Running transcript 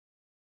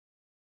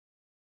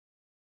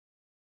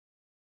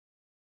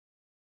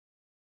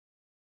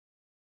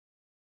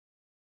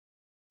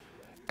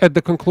At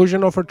the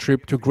conclusion of her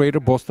trip to Greater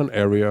Boston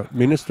area,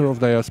 Minister of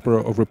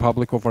Diaspora of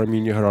Republic of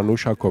Armenia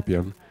Hranush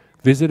Hakobyan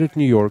visited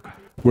New York,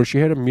 where she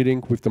had a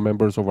meeting with the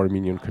members of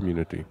Armenian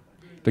Community.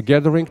 The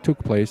gathering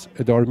took place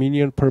at the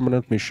Armenian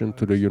Permanent Mission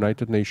to the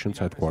United Nations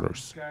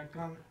headquarters.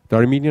 The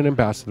Armenian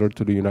ambassador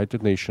to the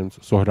United Nations,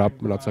 Sohrab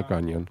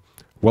Mnatsakanyan,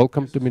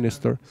 welcomed the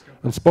minister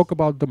and spoke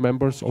about the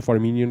members of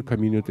Armenian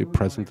Community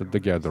present at the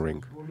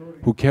gathering,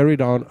 who carried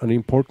on an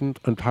important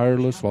and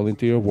tireless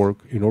volunteer work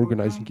in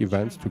organizing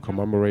events to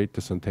commemorate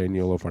the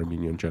centennial of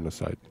Armenian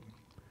genocide.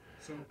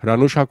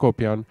 Hranush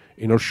Hakobyan,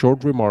 in her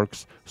short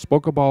remarks,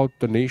 spoke about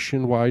the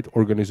nationwide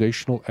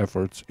organizational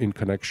efforts in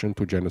connection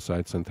to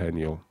genocide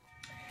centennial.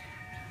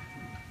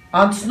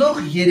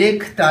 Անցնող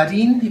 3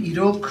 տարին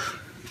իրոք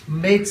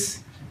մեծ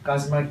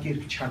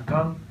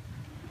կազմակերպչական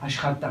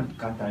աշխատանք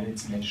կատարեց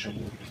մեր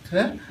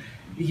ժողովուրդը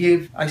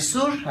եւ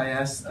այսօր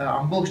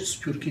ամբողջ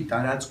Սփյուռքի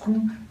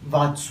տարածքում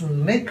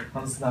 61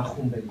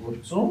 հանձնախումբ է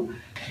գործում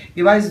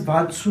եւ այս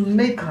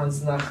 61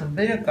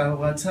 հանձնախմբերը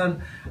կարողացան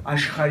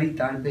աշխարհի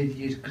տարբեր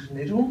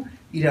երկրներում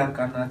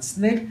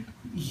իրականացնել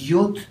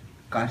 7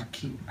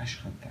 կարգի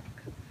աշխատանք։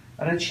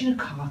 Առաջինը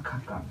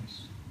քաղաքական է։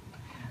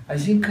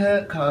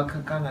 Այսինքն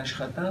քաղաքական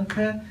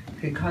աշխատանքը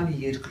թե քանի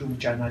երկրում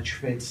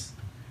ճանաչվեց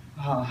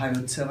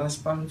հայոց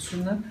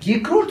ցեղասպանությունը,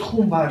 երկրորդ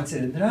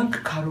խումբարձերը դրանք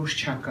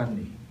քարոզչական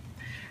էին։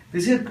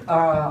 Տեսեք,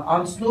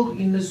 անցնող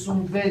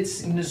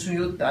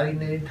 96-97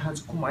 տարիների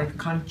ընթացքում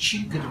այդքան չի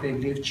գրվել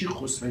եւ չի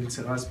խոսվել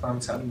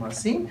ցեղասպանության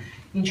մասին,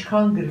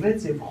 ինչքան գրվեց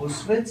եւ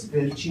խոսվեց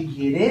վերջի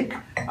 3,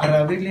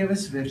 առավել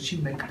եւս վերջի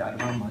 1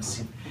 տարվա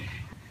մասին։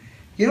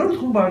 Երրորդ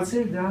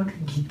խումբարձերը դրանք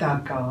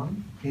գիտական,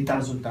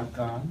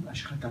 հետազոտական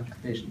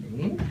աշխատանքներն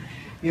էին,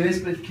 եւ ես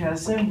պետք է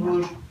ասեմ,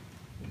 որ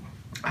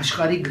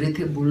աշխարհի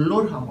գրեթե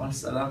բոլոր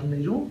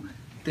համալսարաններում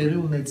տեղի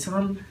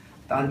ունեցան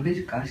տարբեր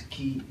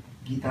կարգի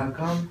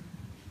գիտական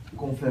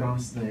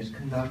կոնֆերանսներ,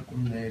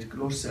 քննարկումներ,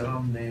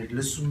 կլորսեղաններ,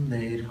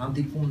 լսումներ,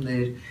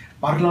 հանդիպումներ,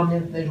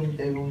 պարլամենտներում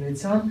տեղի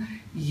ունեցան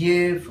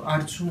եւ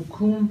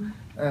արդյունքում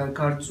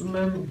կարծում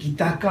եմ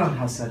գիտական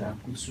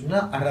հասարակությունը,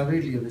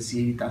 առավել եւս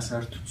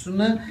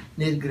երիտասարդությունը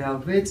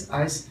ներգրավվեց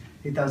այս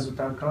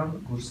հետազոտական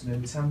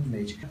գործունեության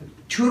մեջ։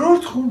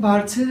 Չորրորդ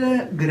խումբարձերը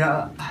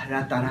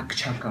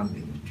հրատարակչական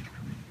էին։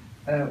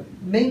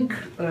 Մենք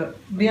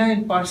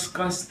միայն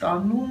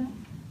Պարսկաստանում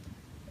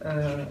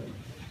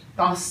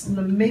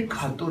 11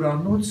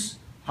 հատորանոց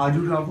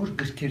հարյուրավոր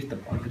գրքեր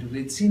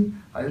տպագրվեցին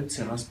հայոց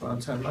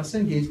ցեղասպանության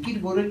մասին, երկիր,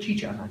 որը չի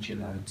ճանաչել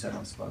հայոց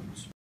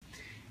ցեղասպանությունը։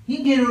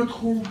 5-րդ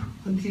խումբ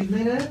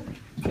խնդիրները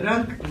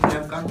դրանք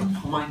իրականում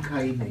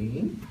համայնքային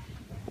էին,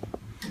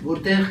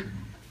 որտեղ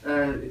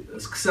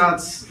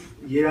սկսած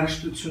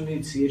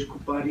երաժշտությունից,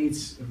 երկուպարից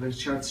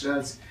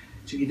վերջացրած,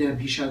 չգիտեմ,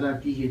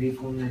 հիշադակի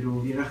երեկոներով,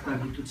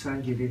 երախտագիտության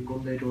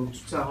երեկոներով,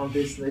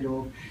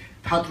 ցուցահանդեսներով,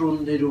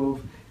 թատրոններով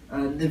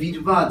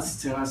նվիրված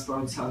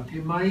ցեղասպանության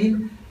թեմային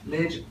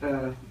մեր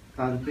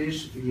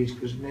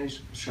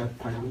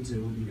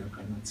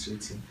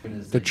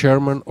The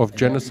chairman of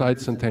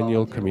Genocide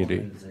Centennial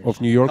Committee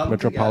of New York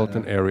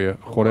Metropolitan Area,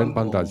 Khoren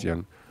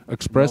Bandazyan,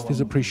 expressed his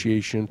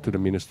appreciation to the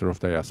Minister of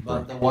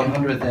Diaspora. The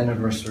 100th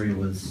anniversary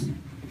was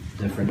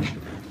different.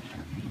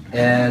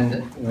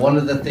 And one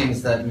of the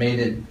things that made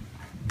it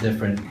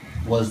different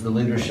was the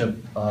leadership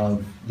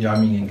of the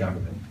Armenian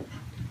government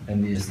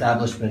and the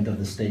establishment of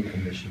the State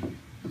Commission.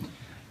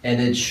 And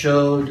it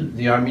showed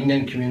the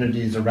Armenian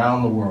communities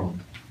around the world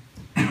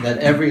that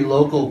every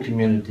local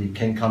community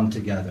can come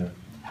together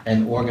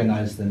and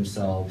organize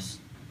themselves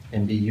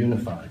and be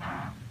unified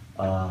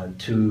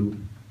to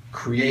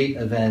create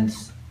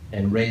events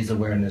and raise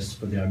awareness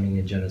for the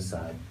Armenian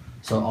genocide.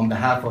 So on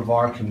behalf of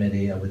our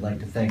committee, I would like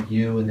to thank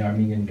you and the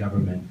Armenian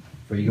government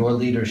for your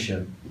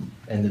leadership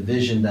and the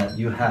vision that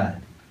you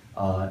had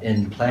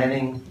in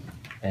planning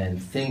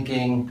and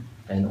thinking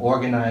and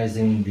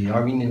organizing the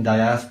Armenian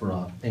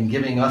diaspora and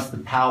giving us the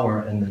power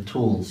and the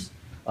tools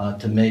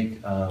to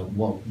make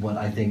what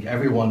I think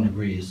everyone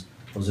agrees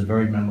was a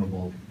very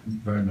memorable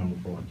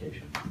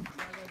occasion.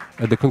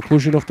 At the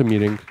conclusion of the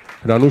meeting,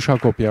 Hranush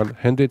Hakobyan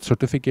handed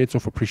certificates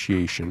of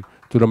appreciation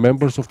to the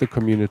members of the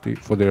community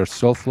for their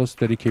selfless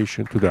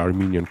dedication to the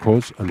Armenian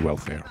cause and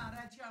welfare.